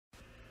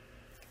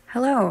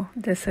Hello,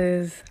 this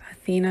is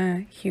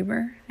Athena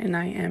Huber, and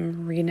I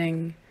am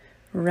reading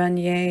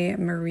Rainier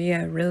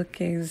Maria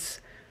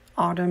Rilke's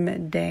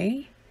Autumn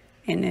Day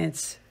in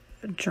its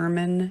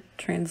German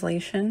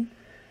translation,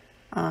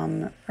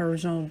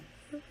 original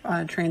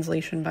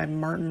translation by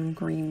Martin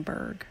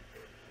Greenberg.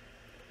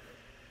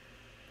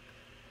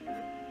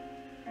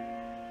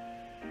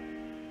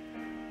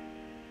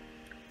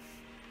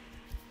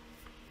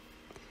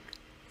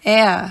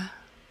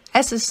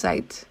 Es ist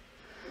Zeit.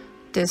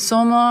 Der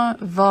Sommer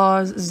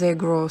war sehr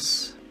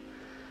groß.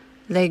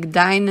 Leg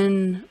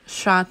deinen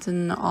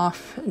Schatten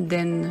auf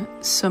den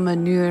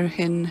Sommermüll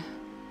hin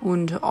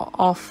und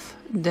auf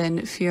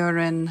den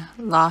Führen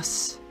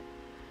lass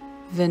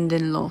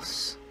Winden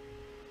los.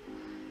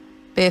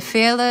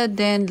 Befehle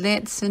den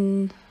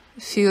letzten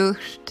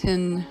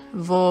Fürchten,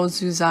 wo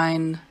zu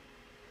sein.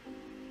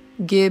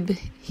 Gib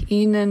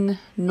ihnen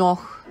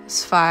noch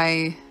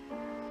 2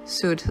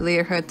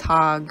 südliche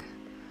Tag.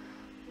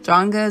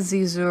 Drange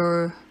sie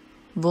zur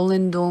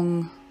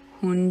Wollendung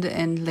Hund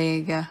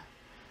entlege.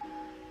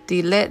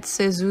 Die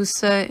letzte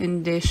Süße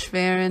in der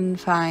schweren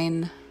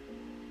Fein.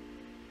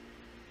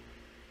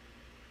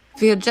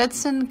 Wer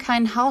jetzt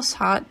kein Haus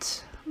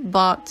hat,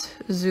 baut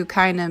so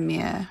keiner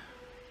mehr.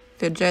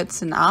 Wer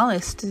jetzt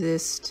alles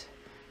ist,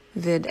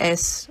 wird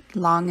es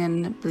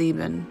langen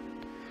bleiben.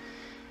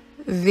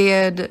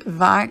 Wird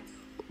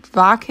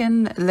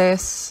wachen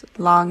lässt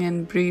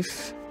langen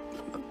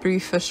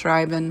Briefe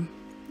schreiben,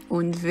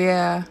 und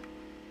wer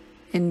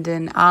in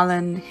den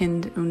allen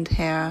hin und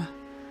her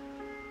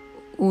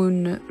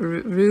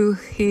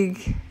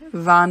unruhig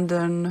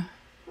wandern,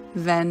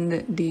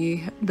 wenn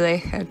die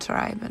Bleche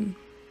treiben.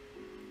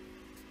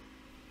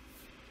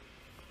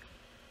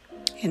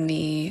 In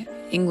the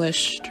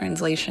English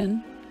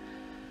translation,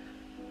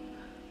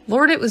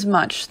 Lord, it was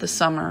much the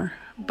summer,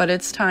 but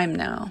it's time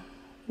now.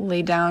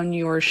 Lay down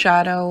your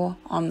shadow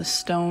on the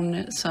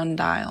stone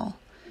sundial,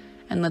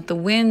 and let the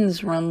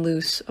winds run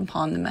loose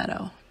upon the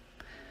meadow.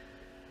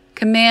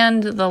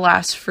 Command the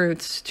last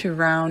fruits to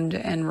round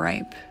and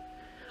ripe.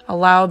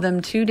 Allow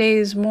them 2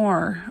 days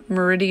more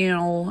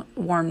meridional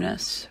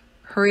warmness.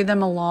 Hurry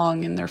them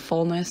along in their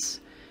fullness,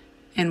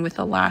 and with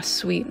a last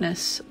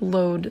sweetness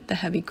load the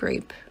heavy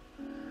grape.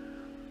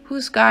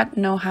 Who's got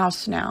no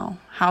house now,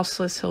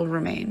 houseless he'll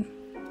remain.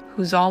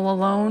 Who's all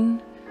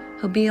alone,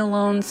 he'll be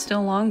alone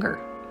still longer.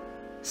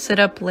 Sit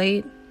up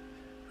late,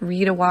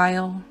 read a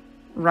while,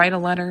 write a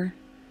letter,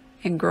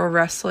 and grow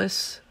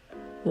restless.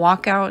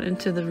 Walk out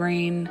into the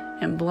rain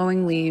and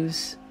blowing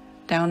leaves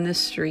down this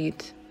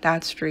street,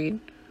 that street,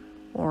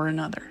 or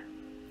another.